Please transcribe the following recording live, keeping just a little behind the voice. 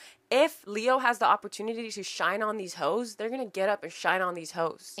if Leo has the opportunity to shine on these hoes, they're going to get up and shine on these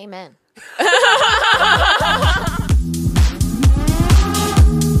hoes. Amen.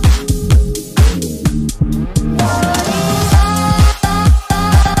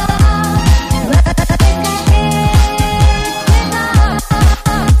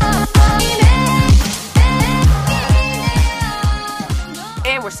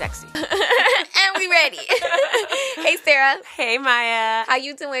 And we're sexy. And we ready. Hey, Sarah. Hey, Maya. How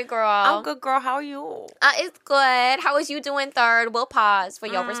you doing, girl? I'm good, girl. How are you? It's good. How was you doing, third? We'll pause for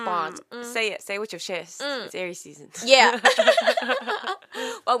your response. Say it. Say it with your chest. It's Aries season. Yeah.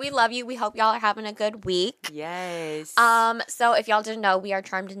 Well, we love you. We hope y'all are having a good week. Yes. So if y'all didn't know, we are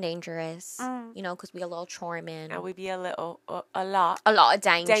charmed and dangerous. You know, because we a little charming. And we be a lot of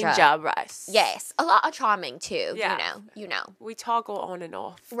danger. dangerous. Yes. A lot of charming, too. Yeah. You know. We toggle on and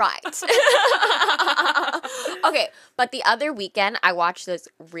off. Right. Okay, but the other weekend, I watched this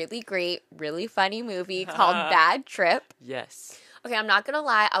really great, really funny movie called Bad Trip. Yes. Okay, I'm not gonna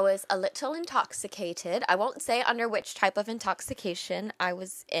lie, I was a little intoxicated. I won't say under which type of intoxication I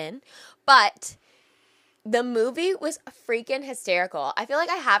was in, but the movie was freaking hysterical. I feel like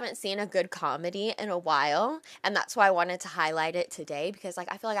I haven't seen a good comedy in a while, and that's why I wanted to highlight it today, because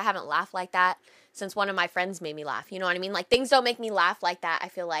like I feel like I haven't laughed like that since one of my friends made me laugh. You know what I mean? Like, things don't make me laugh like that. I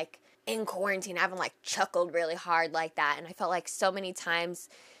feel like in quarantine, I haven't like chuckled really hard like that, and I felt like so many times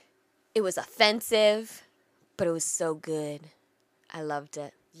it was offensive, but it was so good. I loved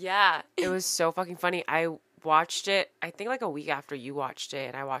it. Yeah, it was so fucking funny. I watched it, I think like a week after you watched it,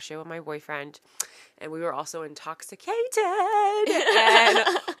 and I watched it with my boyfriend, and we were also intoxicated. And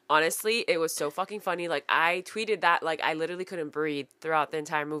honestly, it was so fucking funny. Like, I tweeted that, like, I literally couldn't breathe throughout the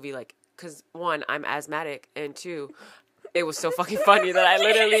entire movie, like, because one, I'm asthmatic, and two, it was so fucking funny that I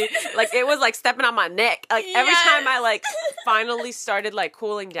literally, like, it was like stepping on my neck. Like, every time I, like, finally started, like,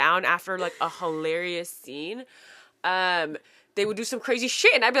 cooling down after, like, a hilarious scene, they would do some crazy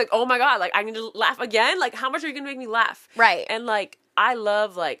shit, and I'd be like, oh my God, like, I need to laugh again? Like, how much are you gonna make me laugh? Right. And, like, I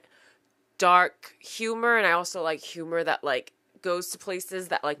love, like, dark humor, and I also like humor that, like, goes to places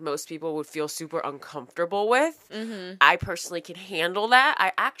that, like, most people would feel super uncomfortable with. Mm-hmm. I personally can handle that.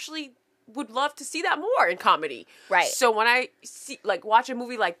 I actually would love to see that more in comedy. Right. So when I see, like, watch a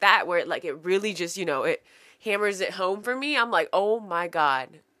movie like that where, like, it really just, you know, it hammers it home for me, I'm like, oh my God.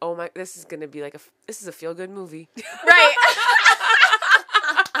 Oh my, this is gonna be like this is a feel-good movie. Right.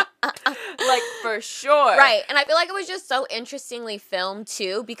 Like, for sure. Right. And I feel like it was just so interestingly filmed,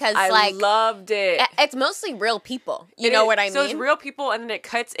 too, because, I like, loved it. It's mostly real people. You know what I mean? So it's real people, and then it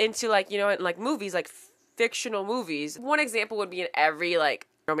cuts into, like, you know, in, like, movies, like, fictional movies. One example would be in every, like,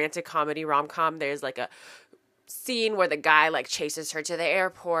 romantic comedy rom-com, there's, like, a scene where the guy, like, chases her to the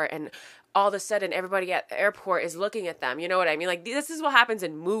airport, and all of a sudden everybody at the airport is looking at them. You know what I mean? Like, this is what happens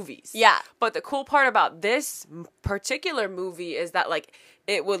in movies. Yeah. But the cool part about this particular movie is that, like,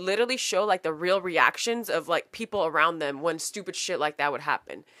 it would literally show, like, the real reactions of, like, people around them when stupid shit like that would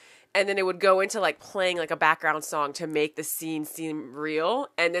happen. And then it would go into, like, playing, like, a background song to make the scene seem real.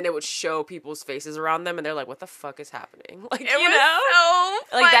 And then it would show people's faces around them, and they're like, what the fuck is happening? Like, It you was know?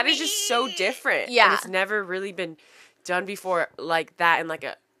 so Like, that funny. is just so different. Yeah. And it's never really been done before like that in, like,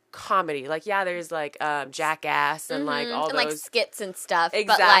 a comedy. Like, yeah, there's, like, Jackass and, like, all and, those. like, skits and stuff.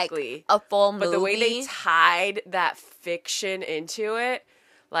 Exactly. But, like, a full movie. But the way they tied that fiction into it,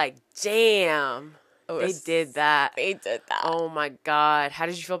 like, damn. They did that. They did that. Oh my God. How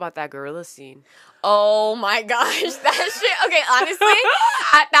did you feel about that gorilla scene? Oh my gosh, that shit. Okay, honestly,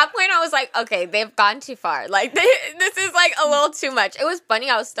 at that point I was like, okay, they've gone too far. Like, this is like a little too much. It was funny.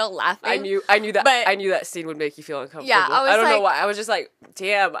 I was still laughing. I knew that. But I knew that scene would make you feel uncomfortable. Yeah, I don't know like, why. I was just like,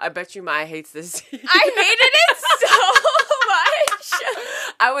 damn. I bet you Maya hates this scene. I hated it so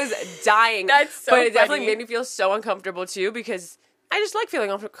much. I was dying. That's so But it definitely funny. made me feel so uncomfortable too, because I just like feeling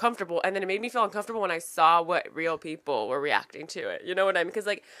uncomfortable, and then it made me feel uncomfortable when I saw what real people were reacting to it. You know what I mean? Because,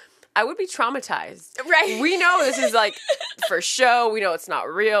 like, I would be traumatized. Right. We know this is, like, for show. We know it's not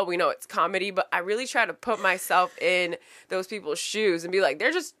real. We know it's comedy. But I really try to put myself in those people's shoes and be like,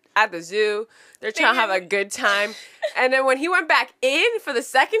 they're just at the zoo. They're trying to have a good time. And then when he went back in for the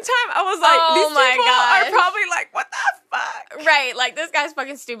second time, I was like, Oh these my people gosh. are probably like, what the fuck? Right, like, this guy's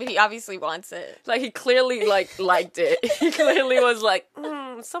fucking stupid. He obviously wants it. Like, he clearly, like, liked it. He clearly was like,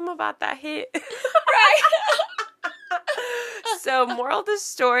 something about that hit. Right. So, moral of the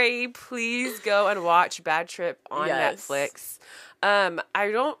story, please go and watch Bad Trip on Yes. Netflix.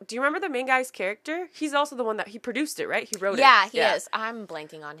 Do you remember the main guy's character? He's also the one that he produced it, right? He wrote it. Yeah, he is. I'm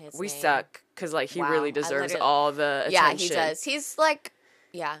blanking on his We name. suck, because, like, he Wow, really I deserves literally- all the attention. Yeah, he does. He's like,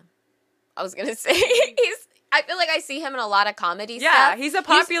 yeah. I was gonna say I feel like I see him in a lot of comedy stuff. Yeah, he's a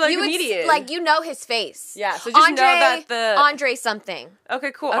popular You would comedian. like, you know his face. Yeah, so just know that Andre something.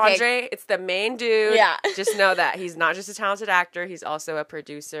 Okay, cool. Okay. Andre, it's the main dude. Yeah. Just know that he's not just a talented actor, he's also a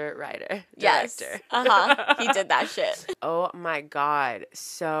producer, writer, director. Yes. He did that shit. Oh my God.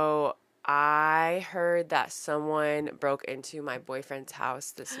 So I heard that someone broke into my boyfriend's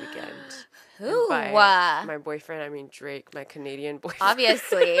house this weekend. Who? By my boyfriend, I mean Drake, my Canadian boyfriend.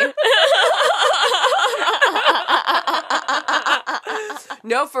 Obviously.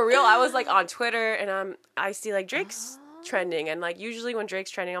 No, for real. I was like on Twitter and I see like Drake's trending, and like usually when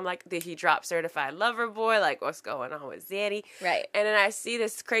Drake's trending, I'm like, did he drop Certified Lover Boy? Like, what's going on with Zanny? Right. And then I see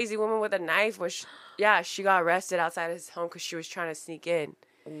this crazy woman with a knife, which she got arrested outside his home because she was trying to sneak in.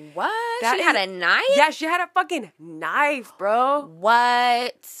 What? That She had a knife? Yeah, she had a fucking knife, bro.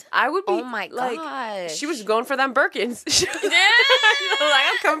 What? I would be. Oh my like, gosh. she was going for them Birkins. Like,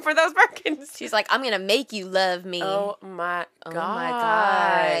 I'm coming for those Birkins. She's like, I'm gonna make you love me. Oh my god. Oh my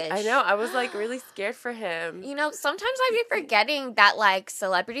gosh. I know. I was like really scared for him. You know, sometimes I be forgetting that like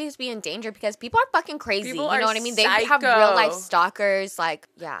celebrities be in danger because people are fucking crazy. People you are know what I mean? They psycho. have real life stalkers. Like,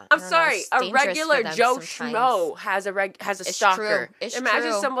 yeah. I'm sorry. A regular Joe Schmo has a It's stalker. true. It's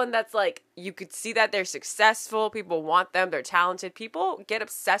Imagine true. someone that's like, you could see that they're successful. People want them. They're talented. People get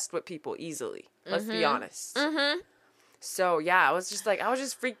obsessed with people easily. Let's be honest. Mm-hmm. So yeah, I was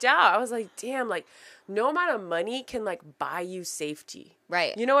just freaked out. I was like, damn, like no amount of money can like buy you safety.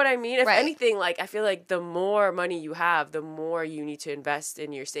 Right. You know what I mean? If Right. anything, like I feel like the more money you have, the more you need to invest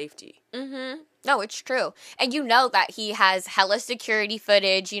in your safety. Mm-hmm. No, it's true. And you know that he has hella security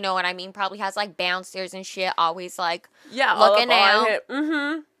footage, you know what I mean? Probably has like bouncers and shit always like looking out.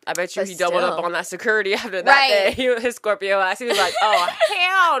 Mm-hmm. I bet you But he doubled up still. on that security after that Right. day. His Scorpio ass. He was like, oh,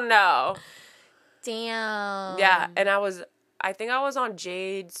 hell no. Damn. Yeah, and I think I was on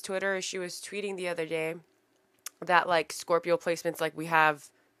Jade's Twitter. She was tweeting the other day that like Scorpio placements, like we have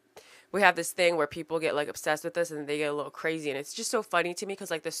this thing where people get like obsessed with us and they get a little crazy, and it's just so funny to me because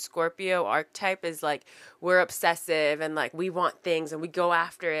like the Scorpio archetype is like we're obsessive and like we want things and we go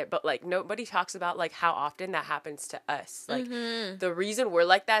after it, but like nobody talks about like how often that happens to us. Like the reason we're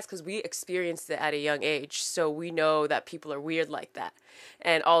like that is because we experienced it at a young age, so we know that people are weird like that.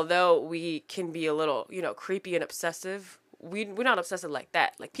 And although we can be a little, you know, creepy and obsessive, we're not obsessive like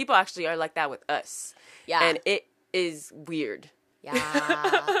that. Like people actually are like that with us. Yeah. And it is weird. Yeah.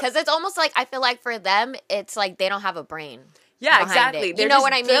 Because it's almost like, I feel like for them, it's like they don't have a brain. Yeah, behind exactly. it. You know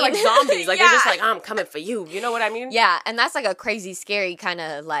what I mean? They're like zombies. Like, Yeah. they're just like, I'm coming for you. You know what I mean? Yeah. And that's like a crazy, scary kind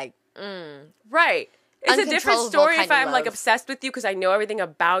of like, Right. It's a different Uncontrollable story kind if of I'm like love. obsessed with you because I know everything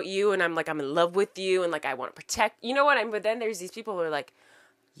about you and I'm in love with you and like I want to protect. You know what I mean? But then there's these people who are like,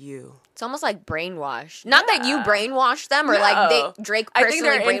 you. it's almost like brainwash. Not that you Yeah. brainwash them or No. like Drake I personally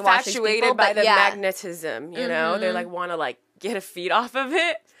think they're brainwashes infatuated people, by but the yeah. magnetism, you know? They like want to like get a feed off of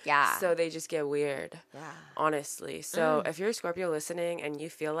it. Yeah. So they just get weird. Yeah. Honestly. So if you're a Scorpio listening and you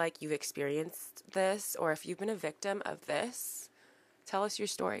feel like you've experienced this or if you've been a victim of this, tell us your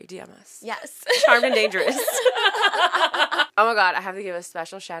story. DM us. Yes. Charmed and dangerous. Oh my God, I have to give a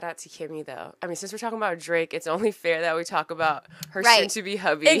special shout out to Kimmy though. I mean, since we're talking about Drake, it's only fair that we talk about her Right. soon-to-be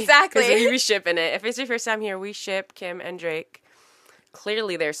hubby. Exactly. Because we be shipping it. If it's your first time here, we ship Kim and Drake.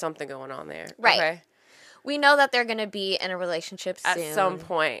 Clearly, there's something going on there. Right. Okay? We know that they're going to be in a relationship At soon. some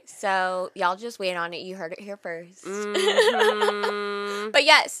point. So y'all just wait on it. You heard it here first. Mhm. But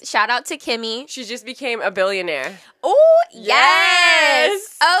yes, shout out to Kimmy. She just became a billionaire. Oh,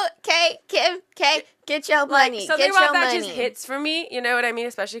 Yes. Okay, Kim, okay, get your money. Like, something get about your that money. just hits for me. You know what I mean?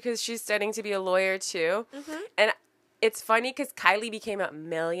 Especially because she's studying to be a lawyer too. Mm-hmm. And it's funny because Kylie became a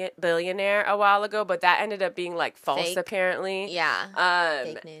billionaire a while ago, but that ended up being like false Fake. apparently. Yeah.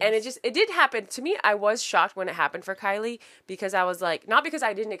 Fake news. And it did happen to me. I was shocked when it happened for Kylie because I was like, not because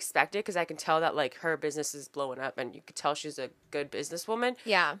I didn't expect it, because I can tell that like her business is blowing up and you could tell she's a good businesswoman.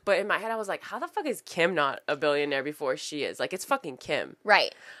 Yeah. But in my head, I was like, how the fuck is Kim not a billionaire before she is? Like, it's fucking Kim.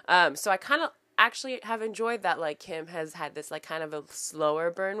 Right. So I kind of actually have enjoyed that like Kim has had this like kind of a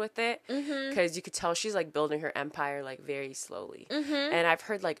slower burn with it because you could tell she's like building her empire like very slowly. And I've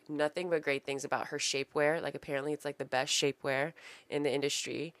heard like nothing but great things about her shapewear. Like apparently it's like the best shapewear in the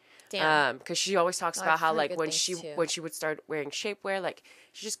industry. Damn. Because she always talks Oh, about I've how heard like good when things, too. she would start wearing shapewear, like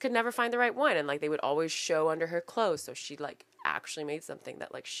she just could never find the right one, and like they would always show under her clothes. So she like actually made something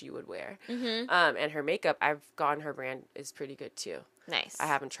that like she would wear. And her makeup, I've gotten her brand is pretty good too. Nice. I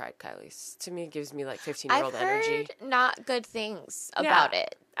haven't tried Kylie's. To me, it gives me like I've 15-year-old energy. heard not good things about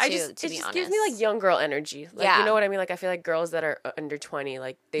it. I too, just to it be just honest. gives me like young girl energy. Like Yeah. you know what I mean? Like I feel like girls that are under 20,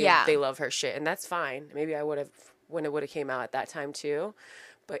 like they love her shit, and that's fine. Maybe I would have when it would have came out at that time too.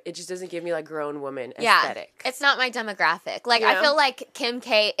 but it just doesn't give me like grown woman Yeah, aesthetic. it's not my demographic. Like, You I know? feel like Kim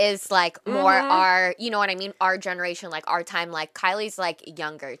K is like more our, you know what I mean? Our generation, like our time. Like Kylie's like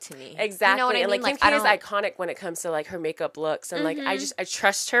younger to me. Exactly. You know what I mean? And like Kim I K is don't- iconic when it comes to like her makeup looks, and like I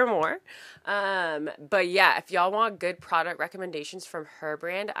trust her more. But yeah, if y'all want good product recommendations from her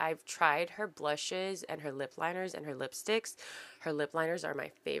brand, I've tried her blushes and her lip liners and her lipsticks. Her lip liners are my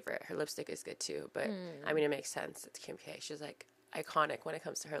favorite. Her lipstick is good too, but I mean, it makes sense. It's Kim K. She's like iconic when it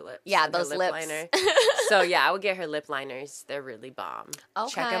comes to her lips. Yeah, and her those lip lips. liner. So yeah, I would get her lip liners. They're really bomb.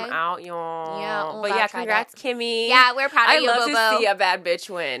 Check them Okay. out, y'all. Yeah, we'll but gotta yeah, try congrats, Kimmy. Yeah, we're proud of I you, love Bobo. to see a bad bitch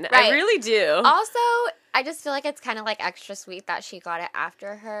win. I Right. really do. Also, I just feel like it's kind of like extra sweet that she got it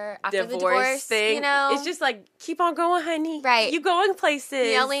after the divorce thing. You know, It's just like, keep on going, honey. Right. You going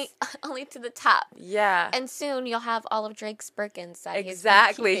places. Yeah, only to the top. Yeah. And soon you'll have all of Drake's Birkins that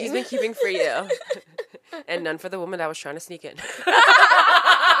Exactly. He's He's been keeping for you. And none for the woman that was trying to sneak in.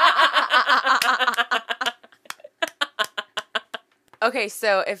 Okay,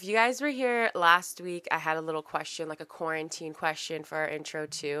 so if you guys were here last week, I had a little question, like a quarantine question for our intro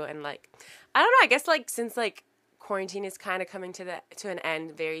too. And like, I don't know, I guess like since like quarantine is kind of coming to an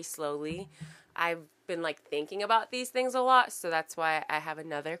end very slowly, I've been like thinking about these things a lot. So that's why I have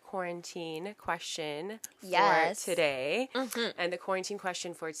another quarantine question for today. And the quarantine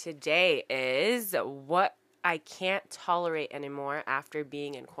question for today is, what I can't tolerate anymore after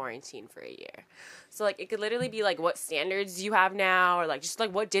being in quarantine for a year. So, like, it could literally be, like, what standards you have now, or, like, just,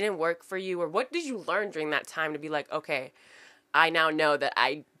 like, what didn't work for you, or what did you learn during that time to be like, okay, I now know that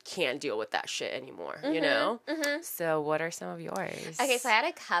I can't deal with that shit anymore, you know? So, what are some of yours? Okay, so I had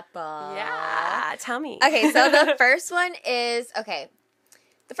a couple. Yeah, tell me. Okay, so the first one is,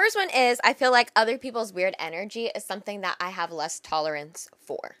 I feel like other people's weird energy is something that I have less tolerance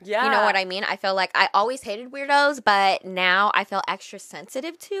for. Yeah. You know what I mean? I feel like I always hated weirdos, but now I feel extra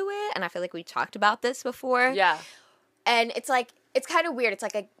sensitive to it. And I feel like we talked about this before. Yeah. And it's like, it's kind of weird. It's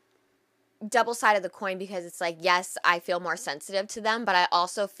like a double side of the coin because it's like, yes, I feel more sensitive to them, but I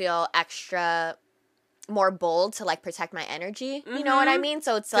also feel extra more bold to like protect my energy. You know what I mean?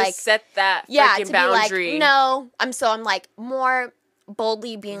 So it's To like, set that yeah, freaking to boundary. be like, no, I'm like more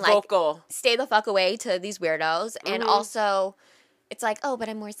boldly being like, Vocal. stay the fuck away to these weirdos. And also, it's like, oh, but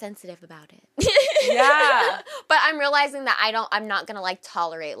I'm more sensitive about it. Yeah. But I'm realizing that I'm not gonna like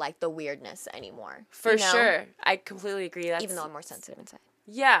tolerate like the weirdness anymore. For you know? sure. I completely agree. That's, Even though I'm more sensitive inside.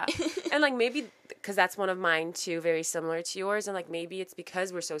 yeah. And like maybe because that's one of mine too, very similar to yours. And like maybe it's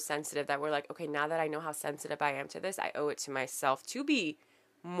because we're so sensitive that we're like, okay, now that I know how sensitive I am to this, I owe it to myself to be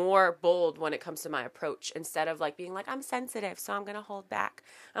more bold when it comes to my approach, instead of like being like, I'm sensitive, so I'm gonna hold back.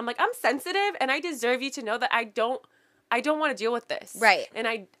 I'm like, I'm sensitive and I deserve you to know that I don't want to deal with this. Right. And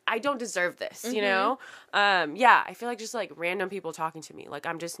I don't deserve this, you know? Yeah, I feel like just like random people talking to me, like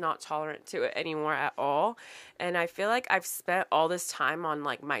I'm just not tolerant to it anymore at all. And I feel like I've spent all this time on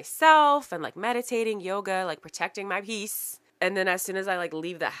like myself and like meditating, yoga, like protecting my peace. And then as soon as I like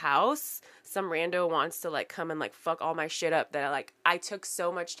leave the house, some rando wants to like come and like fuck all my shit up that I took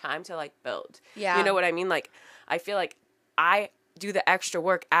so much time to like build. Yeah. You know what I mean? Like I feel like I do the extra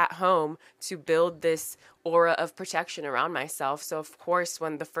work at home to build this aura of protection around myself. So of course,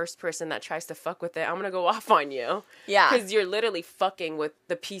 when the first person that tries to fuck with it, I'm gonna go off on you. Yeah. Because you're literally fucking with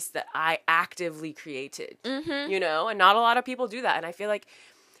the piece that I actively created. You know? And not a lot of people do that. And I feel like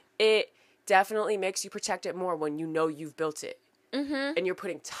it definitely makes you protect it more when you know you've built it. And you're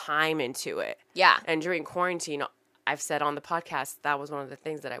putting time into it. Yeah. And during quarantine, I've said on the podcast, that was one of the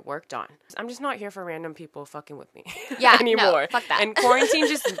things that I worked on. I'm just not here for random people fucking with me Yeah, anymore. no, fuck that. And quarantine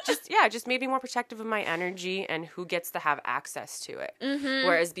just made me more protective of my energy and who gets to have access to it.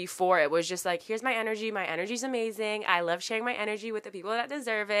 Whereas before it was just like, here's my energy. My energy's amazing. I love sharing my energy with the people that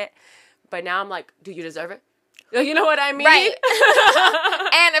deserve it. But now I'm like, do you deserve it? You know what I mean? Right.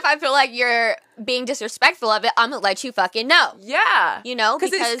 And if I feel like you're being disrespectful of it, I'm gonna let you fucking know. Yeah. You know?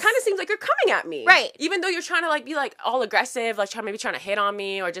 Because it kind of seems like you're coming at me. Right. Even though you're trying to like be like all aggressive, like trying to hit on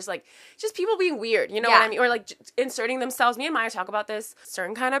me, or just people being weird. You know Yeah. what I mean? Or like inserting themselves. Me and Maya talk about this.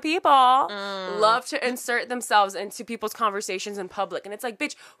 Certain kind of people love to insert themselves into people's conversations in public. And it's like,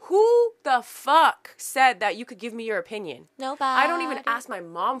 bitch, who the fuck said that you could give me your opinion? Nobody. I don't even ask my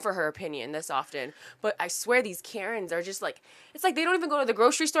mom for her opinion this often. But I swear these Karens are just like, it's like they don't even go to the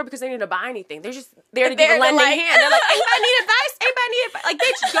grocery store because they need to buy anything. They're just there to give a lending hand. They're like, anybody need advice? Anybody need advice? Like,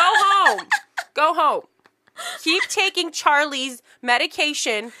 bitch, go home. Go home. Keep taking Charlie's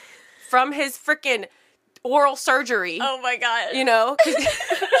medication from his freaking oral surgery. Oh my God. You know?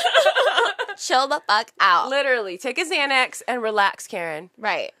 Chill the fuck out. Literally. Take a Xanax and relax, Karen.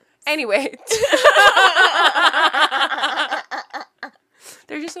 Right. Anyway.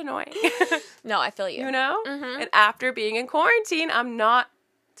 They're just annoying. No, I feel you. You know? And after being in quarantine, I'm not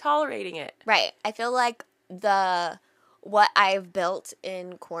tolerating it. Right. I feel like what I've built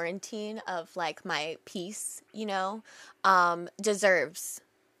in quarantine of like my peace, you know, deserves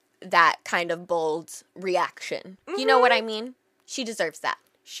that kind of bold reaction. You know what I mean? She deserves that.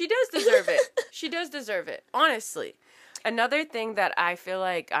 She does deserve it. She does deserve it. Honestly. Another thing that I feel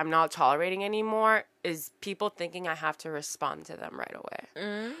like I'm not tolerating anymore is people thinking I have to respond to them right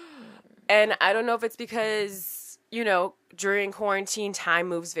away. And I don't know if it's because, you know, during quarantine, time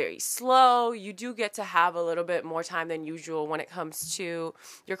moves very slow. You do get to have a little bit more time than usual when it comes to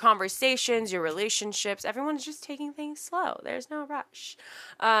your conversations, your relationships. Everyone's just taking things slow. There's no rush.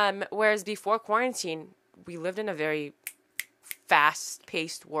 Whereas before quarantine, we lived in a very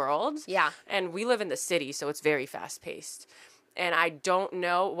fast-paced world. Yeah. And we live in the city, so it's very fast-paced. And I don't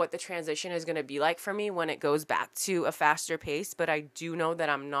know what the transition is going to be like for me when it goes back to a faster pace, but I do know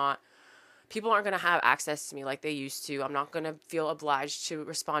that people aren't going to have access to me like they used to. I'm not going to feel obliged to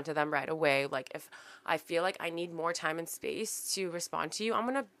respond to them right away. Like, if I feel like I need more time and space to respond to you, I'm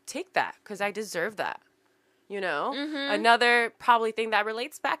going to take that because I deserve that. You know? Another probably thing that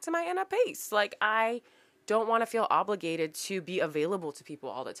relates back to my inner pace. Like, I don't want to feel obligated to be available to people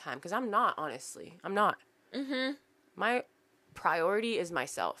all the time because I'm not, honestly. I'm not. My priority is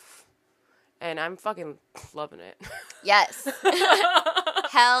myself. And I'm fucking loving it. Yes.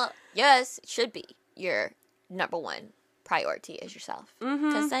 Hell yes, it should be your number one priority is yourself.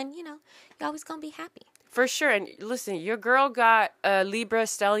 Because then, you know, you're always going to be happy. For sure. And listen, your girl got a Libra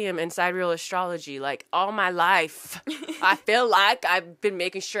stellium in sidereal astrology. Like, all my life, I feel like I've been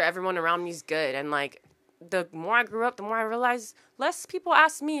making sure everyone around me is good. And, like, the more I grew up, the more I realized less people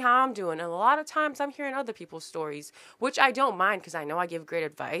ask me how I'm doing. And a lot of times I'm hearing other people's stories, which I don't mind because I know I give great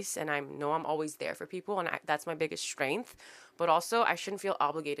advice and I know I'm always there for people. And that's my biggest strength. But also, I shouldn't feel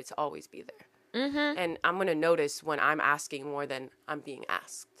obligated to always be there. And I'm going to notice when I'm asking more than I'm being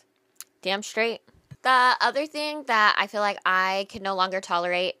asked. Damn straight. The other thing that I feel like I can no longer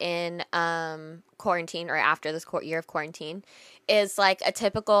tolerate in quarantine or after this year of quarantine is like a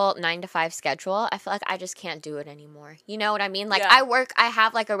typical 9-to-5 schedule. I feel like I just can't do it anymore. You know what I mean? Like I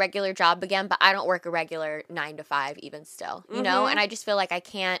have like a regular job again, but I don't work a regular 9-to-5 even still, you know? And I just feel like I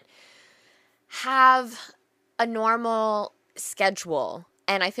can't have a normal schedule.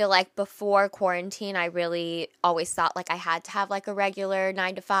 And I feel like before quarantine, I really always thought like I had to have like a regular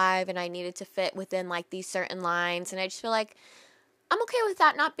 9-to-5 and I needed to fit within like these certain lines. And I just feel like I'm okay with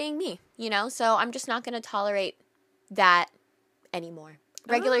that not being me, you know? So I'm just not going to tolerate that anymore.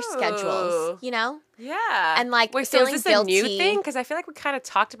 Regular schedules, you know? Yeah. And like wait, so feeling is this guilty. a new thing? Because I feel like we kind of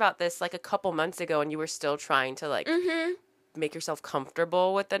talked about this like a couple months ago and you were still trying to like make yourself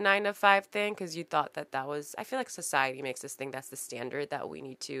comfortable with the 9-to-5 thing because you thought that was, I feel like society makes us think that's the standard that we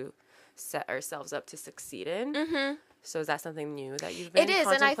need to set ourselves up to succeed in. So is that something new that you've been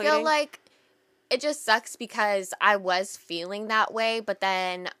contemplating? And I feel like it just sucks because I was feeling that way, but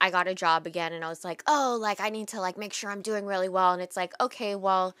then I got a job again and I was like, oh, like I need to like make sure I'm doing really well. And it's like, okay,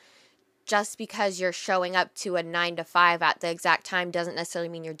 well, just because you're showing up to a 9-to-5 at the exact time doesn't necessarily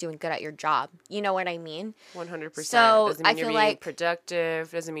mean you're doing good at your job. You know what I mean? 100%. So doesn't mean I you're feel being like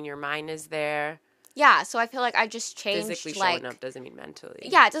productive. Doesn't mean your mind is there. Yeah, so I feel like I just changed. Physically like, showing up doesn't mean mentally.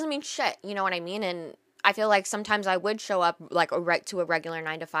 Yeah, it doesn't mean shit. You know what I mean? And I feel like sometimes I would show up like to a regular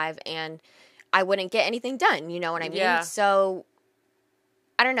 9-to-5 and I wouldn't get anything done. You know what I mean? Yeah. So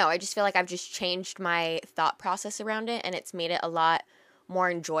I don't know. I just feel like I've just changed my thought process around it, and it's made it a lot more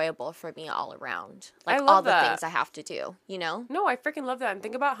enjoyable for me all around. Like all the things I have to do, you know? No, I freaking love that. And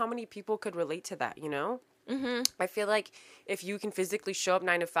think about how many people could relate to that, you know? I feel like if you can physically show up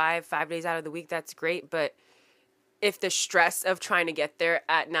 9-to-5, 5 days out of the week, that's great. But if the stress of trying to get there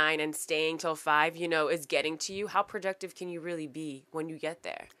at 9 and staying till 5, you know, is getting to you, how productive can you really be when you get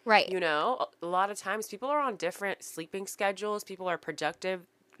there? Right. You know, a lot of times people are on different sleeping schedules. People are productive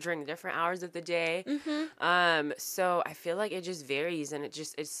during different hours of the day. So I feel like it just varies, and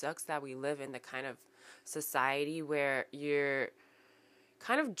it sucks that we live in the kind of society where you're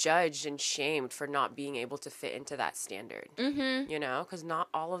kind of judged and shamed for not being able to fit into that standard. You know, because not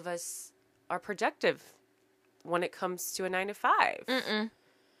all of us are productive when it comes to a 9-to-5.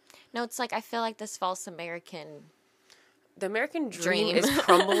 No, it's like I feel like this false American. The American dream is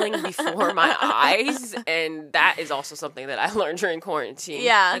crumbling before my eyes, and that is also something that I learned during quarantine.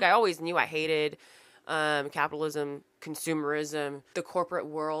 Yeah. Like, I always knew I hated capitalism, consumerism, the corporate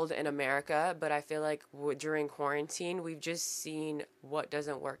world in America, but I feel like during quarantine, we've just seen what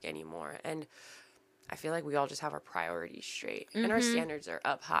doesn't work anymore, and I feel like we all just have our priorities straight, and our standards are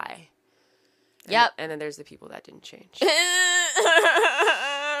up high. And then there's the people that didn't change.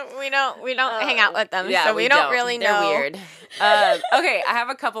 we don't hang out with them, Yeah, so we don't really know. They're weird. Okay, I have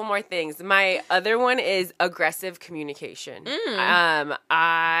a couple more things. My other one is aggressive communication.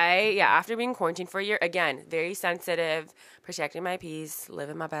 After being quarantined for a year, again, very sensitive, protecting my peace,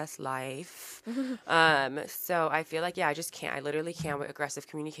 living my best life. So I feel like, I just can't. I literally can't with aggressive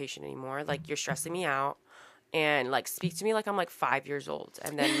communication anymore. Like, you're stressing me out. And, like, speak to me like I'm, like, 5 years old,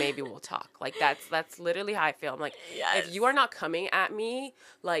 and then maybe we'll talk. Like, that's literally how I feel. I'm like, if you are not coming at me,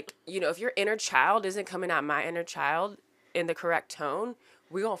 like, you know, if your inner child isn't coming at my inner child in the correct tone,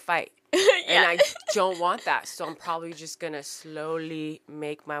 we're going to fight. And I don't want that. So I'm probably just going to slowly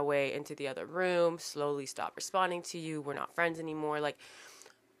make my way into the other room, slowly stop responding to you. We're not friends anymore. Like,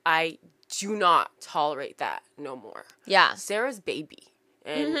 I do not tolerate that no more. Yeah. Sarah's baby.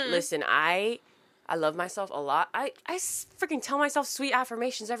 And listen, I love myself a lot. I freaking tell myself sweet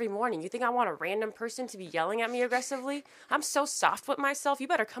affirmations every morning. You think I want a random person to be yelling at me aggressively? I'm so soft with myself. You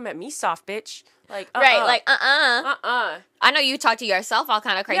better come at me soft, bitch. Like, Right, like, I know you talk to yourself all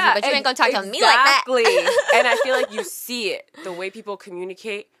kind of crazy, but you ain't gonna talk to me like that. Exactly. And I feel like you see it. The way people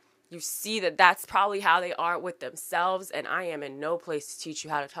communicate, you see that that's probably how they are with themselves. And I am in no place to teach you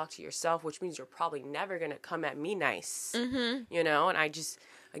how to talk to yourself, which means you're probably never going to come at me nice. You know? And I just...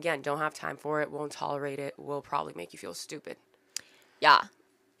 Again, don't have time for it, won't tolerate it, will probably make you feel stupid. Yeah.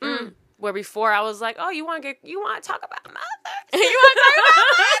 Where before I was like, oh, you want to talk about mothers? You want to talk about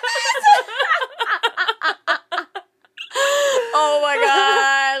mothers? Oh my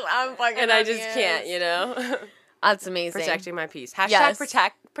gosh, I'm fucking And I just can't, you know? That's amazing. Protecting my peace. Hashtag Yes.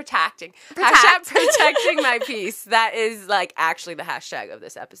 protecting. Hashtag protecting my peace. That is, like, actually the hashtag of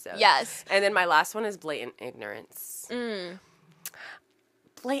this episode. Yes. And then my last one is blatant ignorance.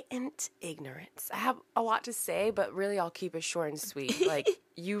 Blatant ignorance. I have a lot to say, but really I'll keep it short and sweet. Like,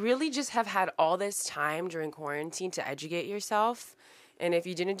 you really just have had all this time during quarantine to educate yourself. And if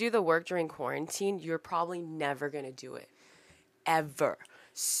you didn't do the work during quarantine, you're probably never going to do it. Ever.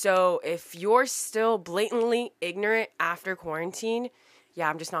 So if you're still blatantly ignorant after quarantine,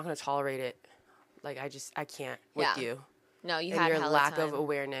 I'm just not going to tolerate it. Like, I can't with you. No, you and had your hella lack time. of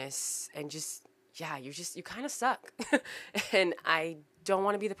awareness and just, you kind of suck. And I don't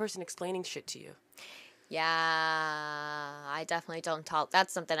want to be the person explaining shit to you. Yeah, I definitely don't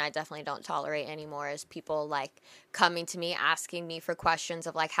that's something I definitely don't tolerate anymore, is people, like, coming to me, asking me for questions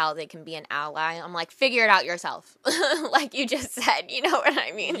of, like, how they can be an ally. I'm like, figure it out yourself. Like you just said, you know what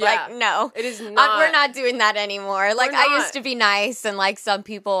I mean? Yeah. Like, no. It is not. We're not doing that anymore. Like, I used not. to be nice, and, like, some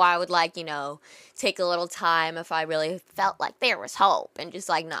people I would, like, you know, take a little time if I really felt like there was hope, and just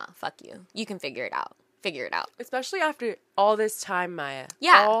like, nah, fuck you. You can figure it out. Figure it out. Especially after all this time, Maya.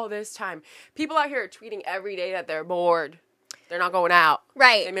 Yeah. All this time. People out here are tweeting every day that they're bored. They're not going out.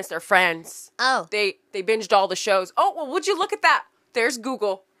 Right. They miss their friends. Oh. They binged all the shows. Oh, well, would you look at that? There's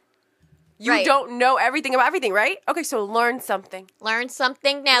Google. You Right. don't know everything about everything, right? Okay, so learn something. Learn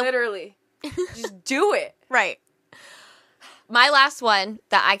something now. Literally. Just do it. Right. My last one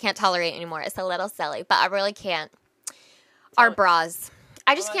that I can't tolerate anymore, it's a little silly, but I really can't, are bras.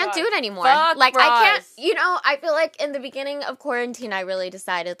 I just Oh my can't God. do it anymore. Fuck Like, I can't, bras. you know, I feel like in the beginning of quarantine, I really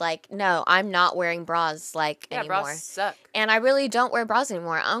decided, like, no, I'm not wearing bras, like, Yeah, anymore. bras suck. And I really don't wear bras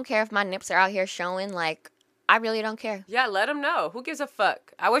anymore. I don't care if my nips are out here showing, like, I really don't care. Yeah, let them know. Who gives a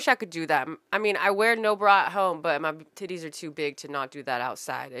fuck? I wish I could do that. I mean, I wear no bra at home, but my titties are too big to not do that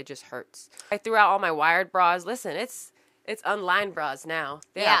outside. It just hurts. I threw out all my wired bras. Listen, it's unlined bras now.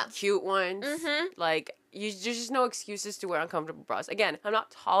 They have cute ones. Like, there's just no excuses to wear uncomfortable bras. Again, I'm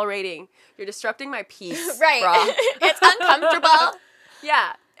not tolerating. You're disrupting my peace, Right. bra. It's uncomfortable.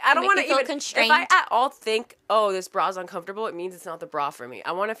 Yeah. I don't Make want you to feel even, constrained. if I at all think, oh, this bra's uncomfortable, it means it's not the bra for me.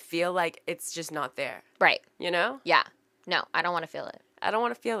 I want to feel like it's just not there. Right. You know? Yeah. No, I don't want to feel it. I don't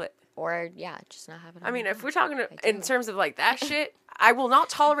want to feel it. Or, yeah, just not have it on I mean, my if body. we're talking in terms of like that shit, I will not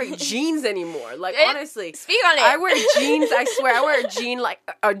tolerate jeans anymore. Like, honestly. Speak on it. I wear jeans, I swear. I wear a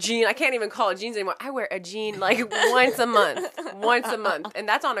jean, I can't even call it jeans anymore. I wear a jean like once a month. And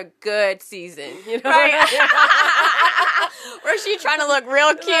that's on a good season, you know? Right. Or she trying to look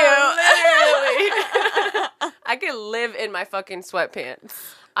real cute. Literally. I could live in my fucking sweatpants.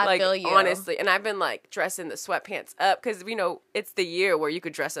 I feel you. Honestly. And I've been like dressing the sweatpants up because, you know, it's the year where you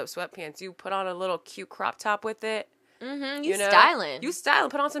could dress up sweatpants. You put on a little cute crop top with it. Mm-hmm. You know? Styling. You styling.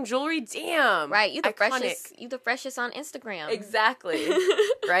 Put on some jewelry. Damn. Right. You the Iconic. freshest. You the freshest on Instagram. Exactly.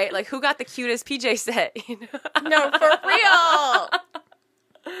 Right? Like, who got the cutest PJ set? You know? No, for real.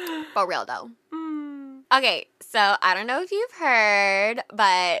 For real, though. Okay, so I don't know if you've heard,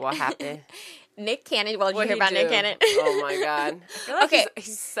 but What happened? Nick Cannon. Well, did you What'd hear he about Nick do? Cannon? Oh my god. I feel like Okay.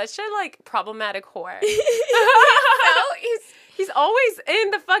 he's such a like problematic whore. So He's always in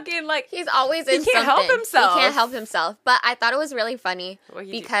the fucking, like... He's always in something. He can't help himself. He can't help himself. But I thought it was really funny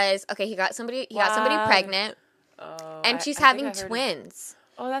because, he got somebody pregnant. Oh, and she's I think having I heard twins.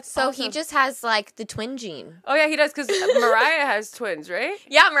 Oh, that's so awesome. he just has, like, the twin gene. Oh, yeah, he does, because Mariah has twins, right?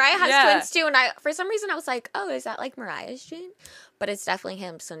 Yeah, Mariah has twins, too. And for some reason, I was like, oh, is that, like, Mariah's gene? But it's definitely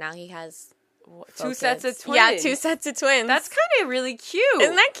him. So now he has... Two sets of twins. Yeah, 2 sets of twins. That's kind of really cute.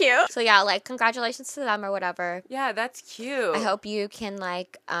 Isn't that cute? So yeah, like, congratulations to them or whatever. Yeah, that's cute. I hope you can,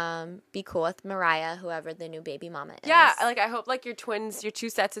 like, be cool with Mariah, whoever the new baby mama is. Yeah, like, I hope, like, your 2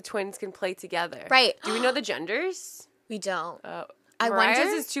 sets of twins can play together. Right. Do we know the genders? We don't. Mariah's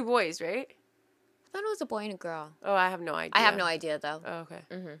wonder... is 2 boys, right? I thought it was a boy and a girl. Oh, I have no idea. I have no idea, though. Oh, okay.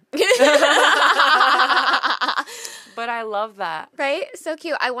 Mm-hmm. But I love that. Right? So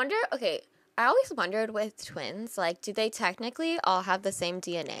cute. I wonder, okay, I always wondered with twins, like, do they technically all have the same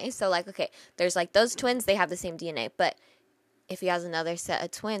DNA? So, like, okay, there's, like, those twins, they have the same DNA. But if he has another set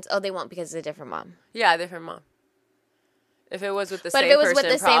of twins, they won't because it's a different mom. Yeah, different mom. If it was with the same person, same if it was person,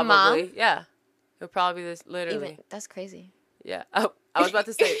 with the same mom? Yeah. It would probably be this, literally. That's crazy. Yeah. Oh, I was about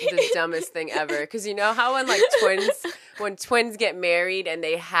to say the dumbest thing ever. Because you know how when twins get married and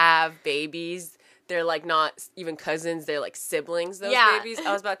they have babies, they're, like, not even cousins. They're, like, siblings, those babies.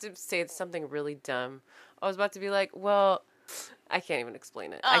 I was about to say something really dumb. I was about to be like, well, I can't even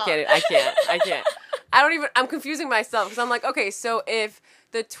explain it. Oh. I can't. I'm confusing myself because I'm like, okay, so if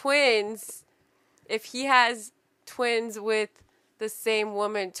he has twins with the same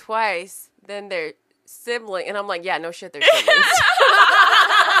woman twice, then they're sibling. And I'm like, yeah, no shit, they're siblings.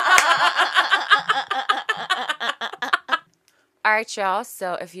 All right, y'all.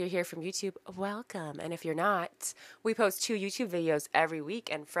 So if you're here from YouTube, welcome. And if you're not, we post 2 YouTube videos every week.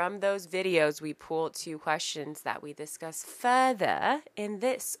 And from those videos, we pull 2 questions that we discuss further in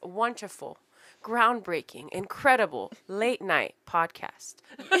this wonderful, groundbreaking, incredible late night podcast.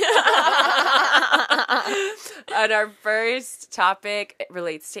 And our first topic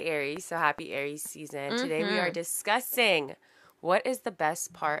relates to Aries. So happy Aries season. Mm-hmm. Today we are discussing what is the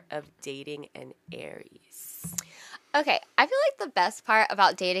best part of dating an Aries. Okay, I feel like the best part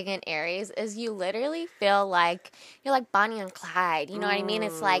about dating an Aries is you literally feel like you're like Bonnie and Clyde. You know what I mean?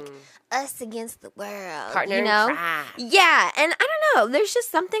 It's like us against the world. Partner you know? in crime. Yeah, and I don't know. There's just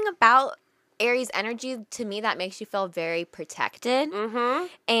something about Aries energy to me that makes you feel very protected. Mm-hmm.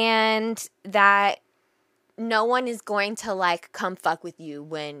 And that no one is going to, like, come fuck with you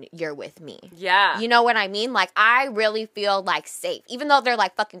when you're with me. Yeah. You know what I mean? Like, I really feel, like, safe. Even though they're,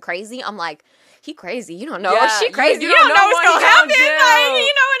 like, fucking crazy, I'm like, he crazy. You don't know. Yeah. She crazy. You don't know what's going to happen. Like, do.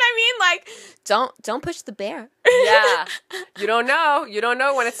 you know what I mean? Like, don't push the bear. Yeah. You don't know. You don't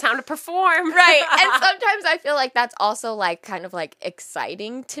know when it's time to perform. Right. And sometimes I feel like that's also, like, kind of, like,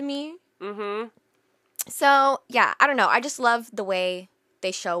 exciting to me. Mm-hmm. So, yeah, I don't know. I just love the way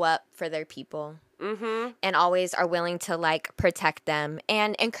they show up for their people. Mm-hmm. And always are willing to, like, protect them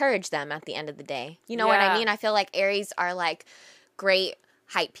and encourage them at the end of the day. You know what I mean? I feel like Aries are, like, great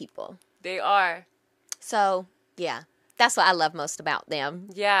hype people. They are. So, yeah. That's what I love most about them.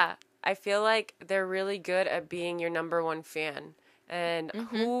 Yeah. I feel like they're really good at being your number one fan. And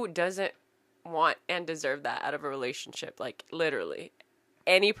who doesn't want and deserve that out of a relationship? Like, literally.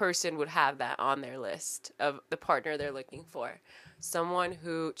 Any person would have that on their list of the partner they're looking for. Someone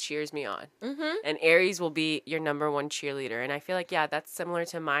who cheers me on. Mm-hmm. And Aries will be your number one cheerleader. And I feel like, yeah, that's similar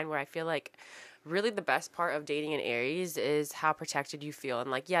to mine, where I feel like really the best part of dating an Aries is how protected you feel.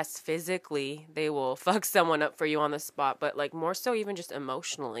 And, like, yes, physically they will fuck someone up for you on the spot, but, like, more so even just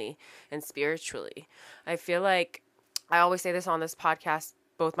emotionally and spiritually. I feel like I always say this on this podcast.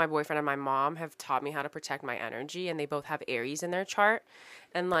 Both my boyfriend and my mom have taught me how to protect my energy, and they both have Aries in their chart.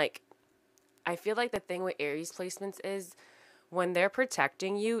 And, like, I feel like the thing with Aries placements is when they're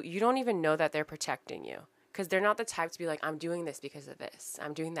protecting you, you don't even know that they're protecting you, because they're not the type to be like, I'm doing this because of this.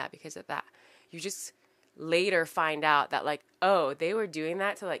 I'm doing that because of that. You just later find out that, like, oh, they were doing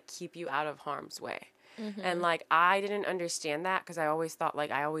that to, like, keep you out of harm's way. Mm-hmm. And, like, I didn't understand that because I always thought,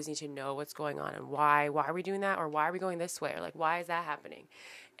 like, I always need to know what's going on and why are we doing that, or why are we going this way, or, like, why is that happening?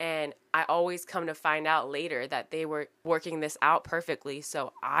 And I always come to find out later that they were working this out perfectly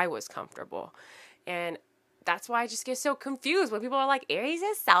so I was comfortable. And that's why I just get so confused when people are like, Aries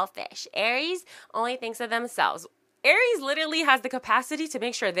is selfish. Aries only thinks of themselves. Aries literally has the capacity to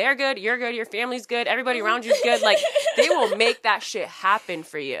make sure they're good, you're good, your family's good, everybody around you's good. Like, they will make that shit happen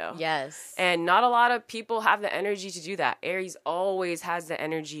for you. Yes. And not a lot of people have the energy to do that. Aries always has the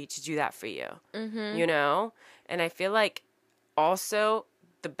energy to do that for you. Mm-hmm. You know? And I feel like also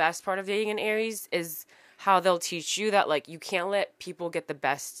the best part of dating an Aries is how they'll teach you that, like, you can't let people get the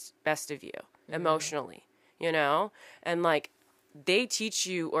best of you emotionally, you know? And, like, they teach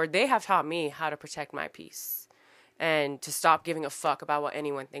you, or they have taught me how to protect my peace and to stop giving a fuck about what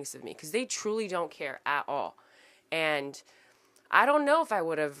anyone thinks of me, because they truly don't care at all. And I don't know if I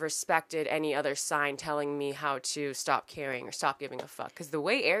would have respected any other sign telling me how to stop caring or stop giving a fuck, because the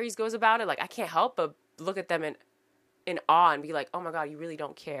way Aries goes about it, like, I can't help but look at them in awe and be like, oh my God, you really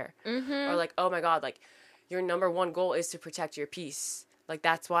don't care. Or like, oh my God, like, your number one goal is to protect your peace. Like,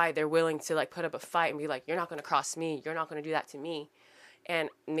 that's why they're willing to, like, put up a fight and be like, you're not going to cross me. You're not going to do that to me. And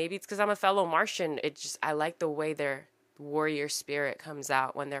maybe it's because I'm a fellow Martian. I like the way their warrior spirit comes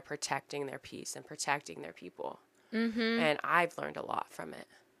out when they're protecting their peace and protecting their people. And I've learned a lot from it.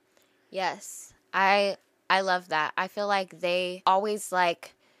 Yes. I love that. I feel like they always,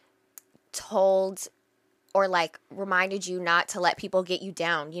 like, told or, like, reminded you not to let people get you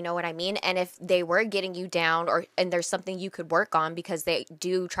down. You know what I mean? And if they were getting you down, and there's something you could work on, because they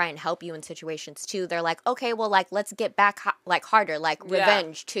do try and help you in situations too, they're like, okay, well, like, let's get back like harder, like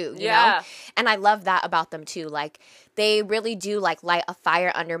revenge too, you know? And I love that about them too. Like, they really do, like, light a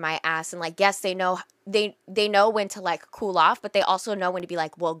fire under my ass. And, like, yes, they know when to, like, cool off, but they also know when to be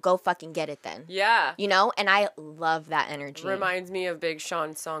like, well, go fucking get it then. Yeah. You know? And I love that energy. Reminds me of Big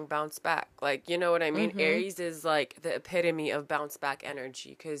Sean's song Bounce Back. Like, you know what I mean? Aries is, like, the epitome of bounce back energy,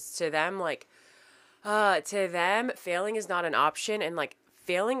 because to them, like, failing is not an option, and, like,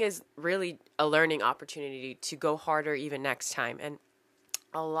 failing is really a learning opportunity to go harder even next time. And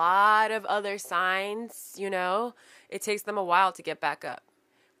a lot of other signs, you know, it takes them a while to get back up.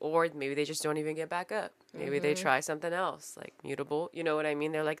 Or maybe they just don't even get back up. Maybe they try something else, like mutable. You know what I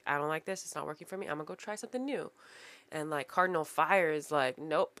mean? They're like, I don't like this. It's not working for me. I'm going to go try something new. And, like, Cardinal Fire is like,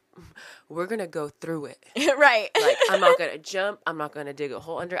 nope, we're going to go through it. Right. Like, I'm not going to jump. I'm not going to dig a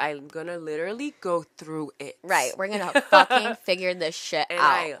hole under. I'm going to literally go through it. Right. We're going to fucking figure this shit and out.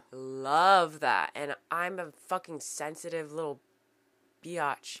 I love that. And I'm a fucking sensitive little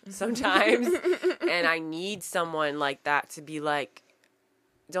biatch sometimes. And I need someone like that to be like,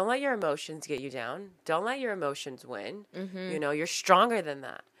 don't let your emotions get you down. Don't let your emotions win. You know, you're stronger than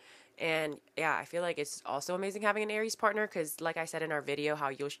that. And yeah, I feel like it's also amazing having an Aries partner, because like I said in our video, how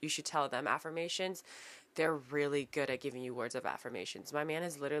you should tell them affirmations. They're really good at giving you words of affirmations. My man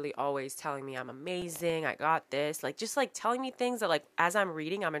is literally always telling me I'm amazing, I got this. Like, just, like, telling me things that, like, as I'm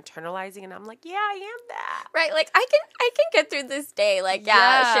reading, I'm internalizing, and I'm like, yeah, I am that. Right, like, I can get through this day. Like,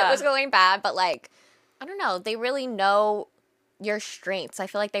 yeah, shit was going bad, but, like, I don't know. They really know your strengths. I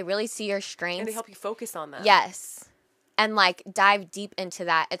feel like they really see your strengths. And they help you focus on them. Yes. And, like, dive deep into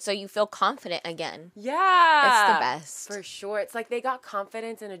that. And so you feel confident again. Yeah. It's the best. For sure. It's like they got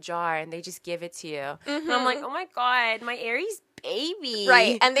confidence in a jar and they just give it to you. And I'm like, oh my God, my Aries baby.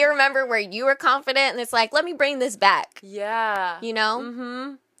 Right. And they remember where you were confident, and it's like, let me bring this back. Yeah. You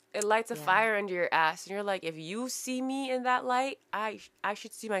know? It lights a fire under your ass. And you're like, if you see me in that light, I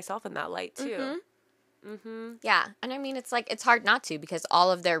should see myself in that light too. Yeah. And I mean, it's like, it's hard not to, because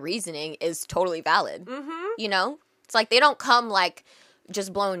all of their reasoning is totally valid. You know? It's like, they don't come, like,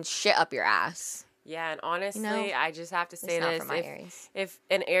 just blowing shit up your ass. Yeah, and honestly, You know, I just have to say it's not this. for my Aries. If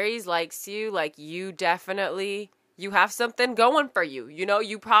an Aries likes you, like, you have something going for you. You know,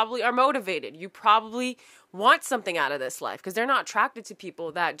 you probably are motivated. You probably want something out of this life, because they're not attracted to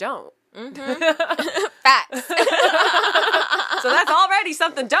people that don't. Facts. So that's already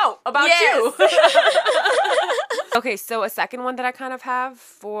something dope about you. Okay, so a second one that I kind of have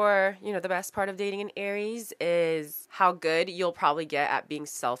for, you know, the best part of dating an Aries is how good you'll probably get at being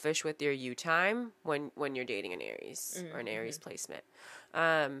selfish with your you time when you're dating an Aries or an Aries placement.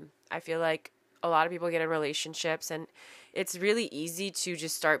 I feel like a lot of people get in relationships, and it's really easy to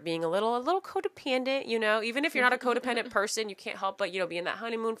just start being a little codependent, you know? Even if you're not a codependent person, you can't help but, you know, be in that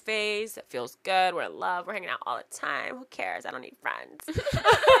honeymoon phase. It feels good. We're in love. We're hanging out all the time. Who cares? I don't need friends.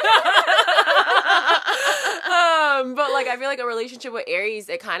 But, like, I feel like a relationship with Aries,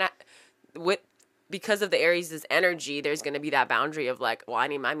 it kind of, because of the Aries' energy, there's going to be that boundary of, like, well, I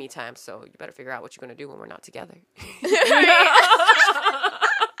need my me time, so you better figure out what you're going to do when we're not together.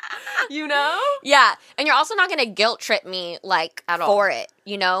 You know? Yeah. And you're also not going to guilt trip me, like, At all. for it,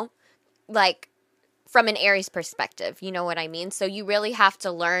 you know? Like, from an Aries perspective, you know what I mean? So you really have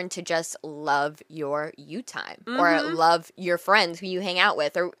to learn to just love your you time, or love your friends who you hang out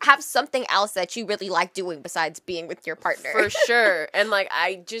with, or have something else that you really like doing besides being with your partner. For sure. And, like,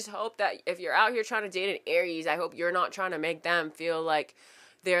 I just hope that if you're out here trying to date an Aries, I hope you're not trying to make them feel like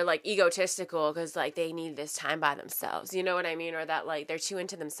they're, like, egotistical because, like, they need this time by themselves. You know what I mean? Or that, like, they're too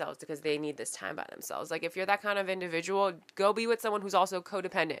into themselves because they need this time by themselves. Like, if you're that kind of individual, go be with someone who's also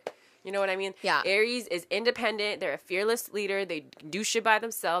codependent. You know what I mean? Yeah. Aries is independent. They're a fearless leader. They do shit by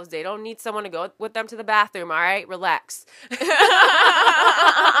themselves. They don't need someone to go with them to the bathroom. All right, relax.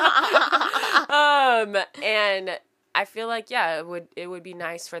 And I feel like, yeah, it would be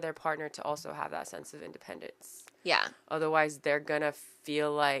nice for their partner to also have that sense of independence. Yeah. Otherwise, they're gonna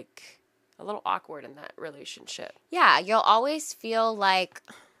feel like a little awkward in that relationship. Yeah, you'll always feel like,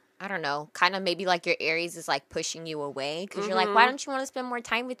 I don't know, kind of maybe like your Aries is like pushing you away because you're like, why don't you want to spend more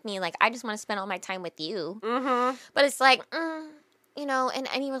time with me? Like, I just want to spend all my time with you. Mm-hmm. But it's like, you know, in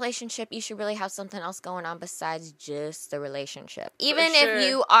any relationship, you should really have something else going on besides just the relationship. Even if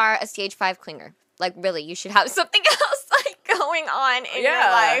you are a stage 5 clinger. Like, really, you should have something else like going on in your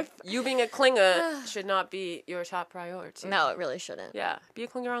life. You being a clinger should not be your top priority. No, it really shouldn't. Yeah, be a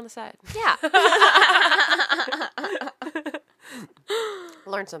clinger on the side. Yeah.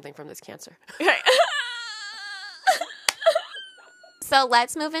 Learn something from this Cancer. So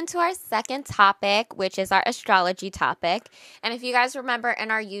let's move into our second topic, which is our astrology topic. And if you guys remember in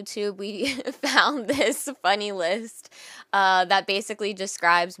our YouTube, we found this funny list that basically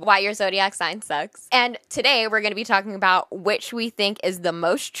describes why your zodiac sign sucks. And today we're going to be talking about which we think is the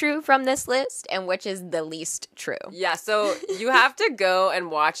most true from this list and which is the least true. Yeah, so you have to go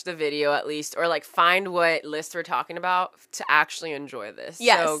and watch the video at least, or like find what list we're talking about to actually enjoy this.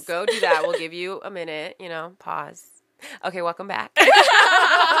 Yes. So go do that. We'll give you a minute, pause. Okay, welcome back.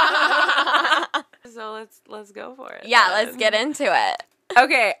 So let's go for it. Yeah, let's get into it.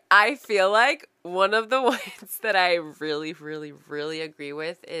 Okay, I feel like one of the ones that I really, really, really agree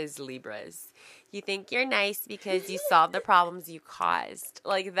with is Libras. You think you're nice because you solved the problems you caused.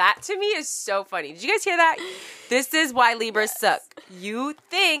 Like, that to me is so funny. Did you guys hear that? This is why Libras suck. You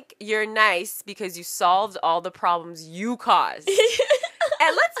think you're nice because you solved all the problems you caused.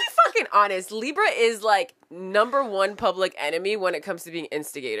 And let's be fucking honest, Libra is like #1 public enemy when it comes to being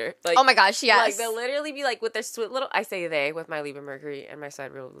instigator. Like, oh my gosh, yes. Like, they'll literally be like with their sweet little, I say they with my Libra Mercury and my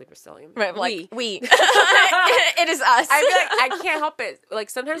sidereal Libra Stellium. Right, like, we. It is us. I feel like I can't help it. Like,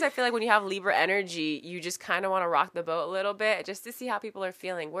 sometimes I feel like when you have Libra energy, you just kind of want to rock the boat a little bit just to see how people are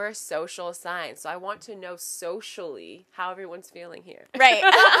feeling. We're a social sign, so I want to know socially how everyone's feeling here. Right.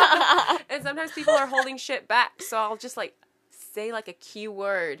 And sometimes people are holding shit back, so I'll just like say like a key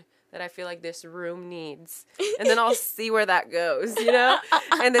word that I feel like this room needs, and then I'll see where that goes,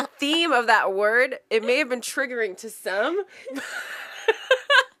 And the theme of that word, it may have been triggering to some.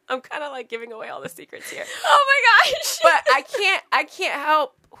 I'm kind of like giving away all the secrets here. Oh my gosh. But I can't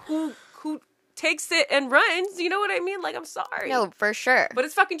help who takes it and runs. You know what I mean? Like, I'm sorry. No, for sure. But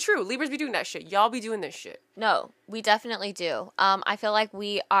it's fucking true. Libras be doing that shit. Y'all be doing this shit. No, we definitely do. I feel like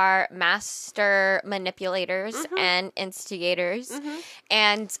we are master manipulators and instigators.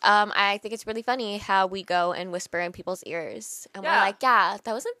 And I think it's really funny how we go and whisper in people's ears. And we're like, yeah,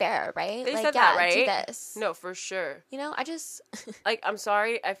 that wasn't fair, right? They like, said that, right? Do this. No, for sure. I just... like, I'm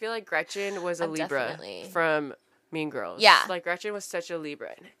sorry. I feel like Gretchen was a Libra definitely... from Mean Girls. Yeah. Like, Gretchen was such a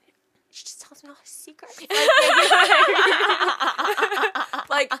Libra. And she just tells me all her secrets.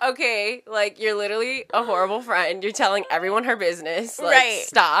 Like, okay, like, you're literally a horrible friend. You're telling everyone her business. Like, right.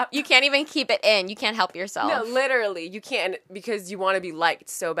 Stop. You can't even keep it in. You can't help yourself. No, literally. You can't, because you want to be liked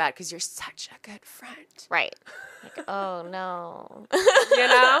so bad because you're such a good friend. Right. Like, oh, no.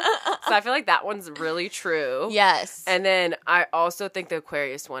 So I feel like that one's really true. Yes. And then I also think the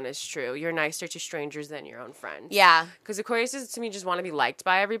Aquarius one is true. You're nicer to strangers than your own friends. Yeah. Because Aquariuses, to me, just want to be liked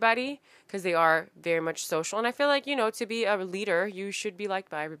by everybody because they are very much social. And I feel like, to be a leader, you should be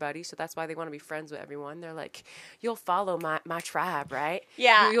liked by everybody. So that's why they want to be friends with everyone. They're like, you'll follow my tribe, right?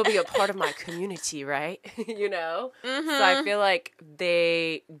 Yeah. You'll be a part of my community, right? So I feel like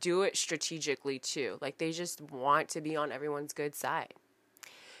they do it strategically, too. Like, they just want to be on everyone's good side.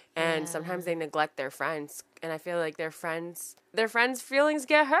 And sometimes they neglect their friends. And I feel like their friends' feelings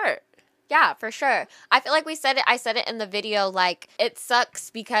get hurt. Yeah, for sure. I feel like I said it in the video, like, it sucks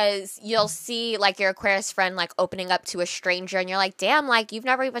because you'll see, like, your Aquarius friend, like, opening up to a stranger, and you're like, damn, like, you've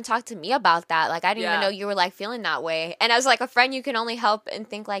never even talked to me about that. Like, I didn't even know you were, like, feeling that way. And as, like, a friend, you can only help and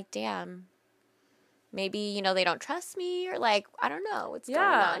think, like, damn, maybe, they don't trust me, or, like, I don't know what's going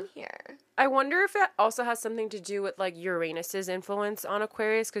on here. I wonder if it also has something to do with, like, Uranus's influence on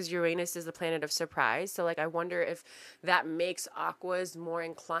Aquarius, because Uranus is the planet of surprise. So, like, I wonder if that makes Aquas more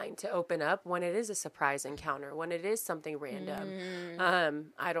inclined to open up when it is a surprise encounter, when it is something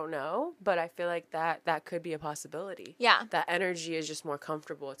random. I don't know, but I feel like that could be a possibility. Yeah. That energy is just more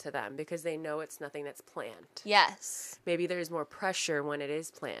comfortable to them because they know it's nothing that's planned. Yes. Maybe there's more pressure when it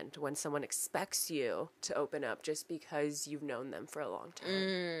is planned, when someone expects you to open up just because you've known them for a long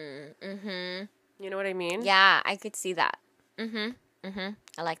time. You know what I mean? Yeah, I could see that.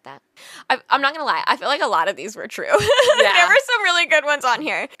 I like that. I'm not gonna lie. I feel like a lot of these were true. There were some really good ones on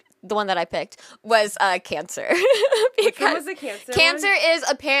here. The one that I picked was cancer. Which one was the cancer? Cancer is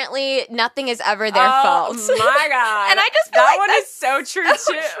apparently nothing is ever their fault. Oh my god! And I just feel that like one that's is so true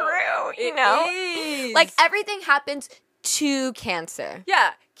so too. true. You It know, is. like everything happens to cancer.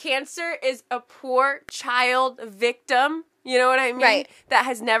 Yeah, cancer is a poor child victim. You know what I mean? Right. That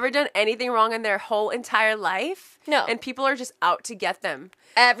has never done anything wrong in their whole entire life. No. And people are just out to get them.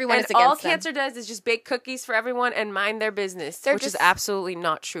 Everyone And is against all them. cancer does is just bake cookies for everyone and mind their business, They're which is just- absolutely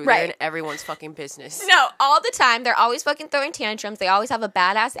not true. Right. They're in everyone's fucking business. No, all the time. They're always fucking throwing tantrums. They always have a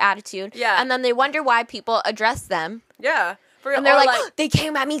badass attitude. Yeah. And then they wonder why people address them. Yeah. And they're like, they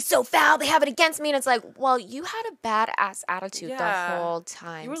came at me so foul. They have it against me. And it's like, well, you had a badass attitude Yeah. the whole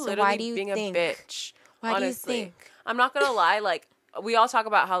time. you were So literally why do you being think? a bitch. Why do you honestly. think? I'm not gonna lie, like we all talk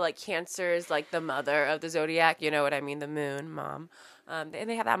about how like Cancer is like the mother of the zodiac. You know what I mean? The moon, mom. And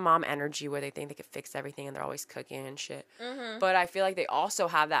they have that mom energy where they think they can fix everything and they're always cooking and shit. But I feel like they also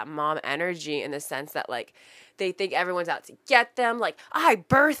have that mom energy in the sense that like they think everyone's out to get them. Like, I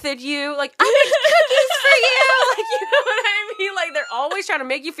birthed you. Like, I made cookies for you. Like, you know what I mean? Like, they're always trying to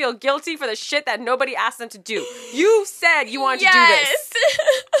make you feel guilty for the shit that nobody asked them to do. You said you wanted to do this.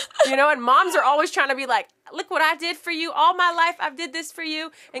 You know, and moms are always trying to be like, look what I did for you. All my life, I've did this for you.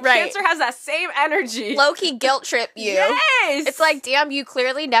 And Right. Cancer has that same energy. Low-key guilt trip you. Yes. It's like, damn, you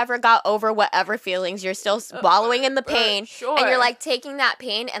clearly never got over whatever feelings. You're still wallowing in the pain. sure. And you're like taking that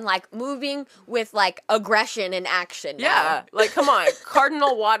pain and like moving with like aggression and action. now. Yeah, like come on,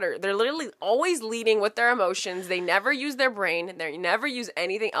 cardinal water. They're literally always leading with their emotions. They never use their brain. They never use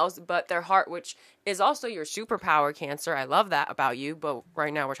anything else but their heart, which is also your superpower, Cancer. I love that about you, but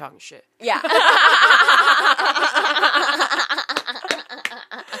right now we're talking shit. Yeah.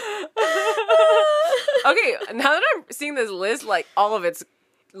 Okay, now that I'm seeing this list, like all of it's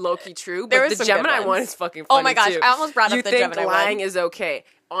low-key true, There but was the some good Gemini ones. one is fucking funny Oh my gosh, too. I almost brought up You the think Gemini lying one. is okay.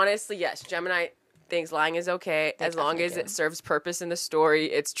 Honestly, yes, Gemini thinks lying is okay They as long definitely as do. it serves purpose in the story,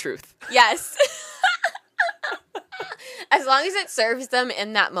 it's truth. Yes. As long as it serves them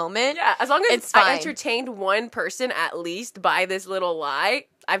in that moment. Yeah, as long as It's fine. I entertained one person at least by this little lie,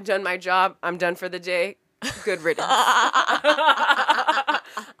 I've done my job. I'm done for the day. Good riddance.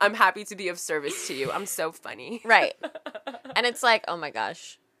 I'm happy to be of service to you. I'm so funny. Right. And it's like, oh my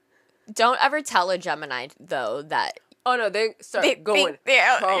gosh. Don't ever tell a Gemini, though, that Oh no, they start they going. think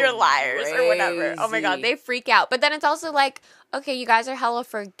you're liars or whatever. Oh my God, crazy. they freak out. But then it's also like, okay, you guys are hella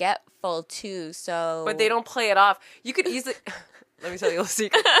forgetful too, so. But they don't play it off. You could easily. Let me tell you a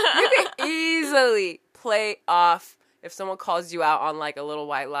secret. You could easily play off if someone calls you out on like a little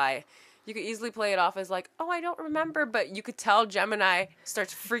white lie. You could easily play it off as like, oh, I don't remember, but you could tell Gemini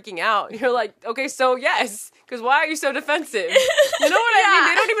starts freaking out. You're like, okay, so yes, because why are you so defensive? You know what I mean?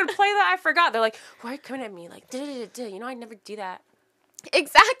 They don't even play that. I forgot. They're like, why are you coming at me? Like, duh. You know, I never do that.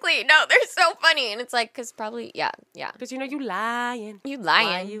 Exactly. No, they're so funny. And it's like, because probably, yeah. Because you know you lying. You Why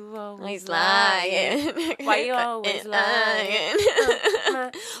lying. you always He's lying? lying. Why you always lying?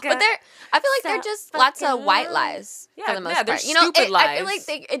 But I feel like they're just lots of white lies for the most they're part. You know, stupid I feel lies.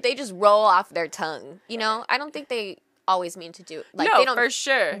 like they just roll off their tongue. You know, I don't think they always mean to do it. Like no, they don't for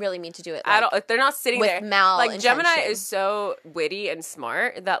sure. really mean to do it. I Like, don't. They're not sitting with there. malintention. Like Gemini is so witty and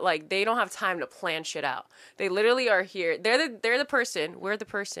smart that like they don't have time to plan shit out. They literally are here. They're the person. We're the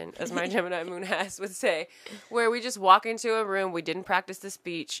person, as my Gemini moon has would say, where we just walk into a room. We didn't practice the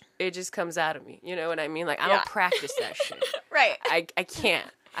speech. It just comes out of me. You know what I mean? Like I Yeah. don't practice that shit. right. I can't.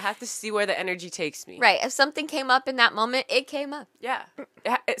 I have to see where the energy takes me. Right. If something came up in that moment, it came up. Yeah.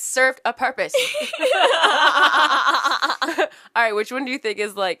 It served a purpose. All right. Which one do you think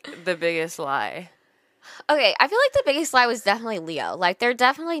is like the biggest lie? Okay, I feel like the biggest lie was definitely Leo. Like they're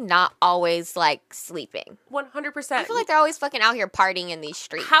definitely not always like sleeping. 100%. I feel like they're always fucking out here partying in these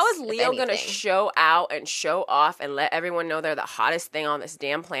streets. How is if Leo gonna anything. show out and show off and let everyone know they're the hottest thing on this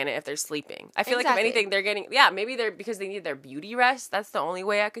damn planet if they're sleeping? I feel like if Exactly. anything, they're getting maybe they're because they need their beauty rest. That's the only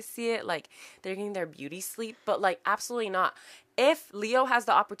way I could see it. Like they're getting their beauty sleep, but like absolutely not. If Leo has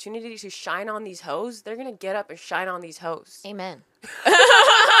the opportunity to shine on these hoes, they're gonna get up and shine on these hoes. Amen.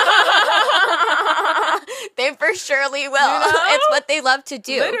 They for surely will. You know? It's what they love to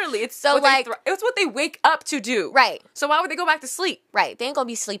do. Literally, it's So, what like- it's what they wake up to do. Right. So why would they go back to sleep? Right. They ain't gonna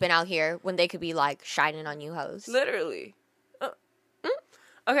be sleeping out here when they could be like shining on you hoes. Literally.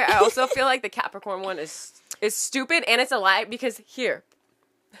 Okay, I also feel like the Capricorn one is stupid and it's a lie because here,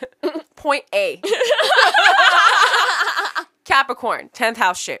 point A. Capricorn, 10th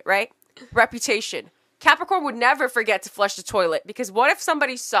house shit, right? Reputation, Capricorn would never forget to flush the toilet because what if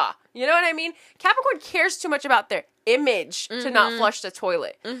somebody saw? You know what I mean? Capricorn cares too much about their image to not flush the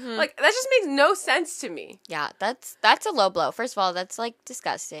toilet. Like, that just makes no sense to me. Yeah, that's a low blow. First of all, that's like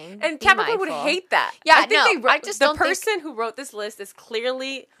disgusting. And Be Capricorn would mindful. hate that. Yeah, I think no, they wrote, I just the don't think- person who wrote this list is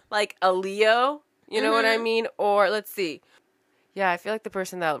clearly like a Leo. You know what I mean? Or let's see. Yeah, I feel like the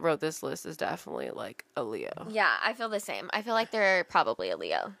person that wrote this list is definitely like a Leo. Yeah, I feel the same. I feel like they're probably a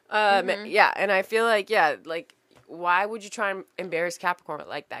Leo. Yeah, and I feel like, yeah, like, why would you try and embarrass Capricorn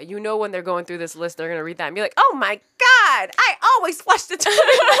like that? You know, when they're going through this list, they're going to read that and be like, oh my God, I always flush the toilet.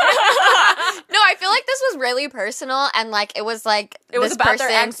 No, I feel like this was really personal and like it was like It was this about their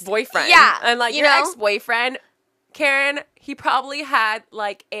person's- ex-boyfriend. Yeah, And like you your know? ex-boyfriend, Karen, he probably had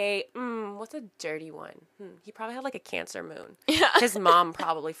like a, what's a dirty one? He probably had like a Cancer moon. His mom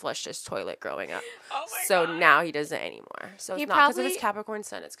probably flushed his toilet growing up. Oh my So God. now he doesn't anymore. So He it's not because of his probably- Capricorn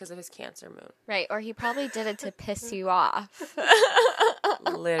sun, it's because of his Cancer moon. Right, or he probably did it to piss you off.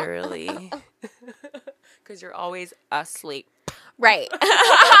 Literally. Because you're always asleep. Right.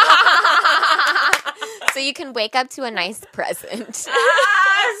 So you can wake up to a nice present.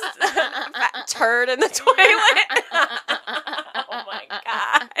 Fat turd in the toilet. Oh my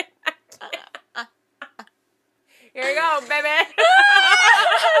God. Here we go, baby.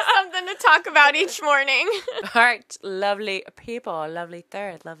 Something to talk about each morning. All right, lovely people, lovely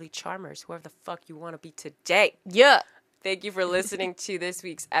third, lovely charmers, whoever the fuck you want to be today. Yeah. Thank you for listening to this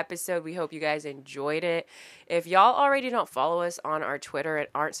week's episode. We hope you guys enjoyed it. If y'all already don't follow us on our Twitter and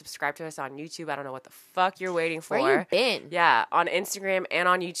aren't subscribed to us on YouTube, I don't know what the fuck you're waiting for. Where you been? Yeah, on Instagram and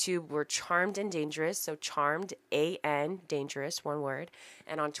on YouTube, we're Charmed and Dangerous. So Charmed, A-N, Dangerous, one word.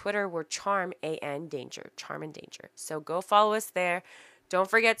 And on Twitter, we're Charm, A-N, Danger, Charm and Danger. So go follow us there. Don't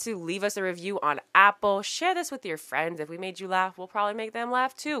forget to leave us a review on Apple. Share this with your friends. If we made you laugh, we'll probably make them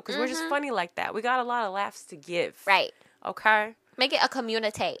laugh too because we're just funny like that. We got a lot of laughs to give. Right. Okay? Make it a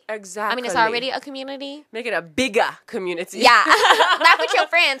community. Exactly. I mean, it's already a community. Make it a bigger community. Yeah. Laugh with your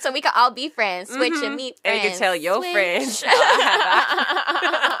friends so we can all be friends. Switch and meet And friends. you can tell your Switch. friends.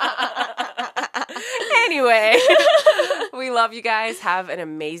 Anyway, we love you guys. Have an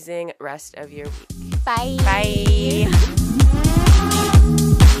amazing rest of your week. Bye. Bye.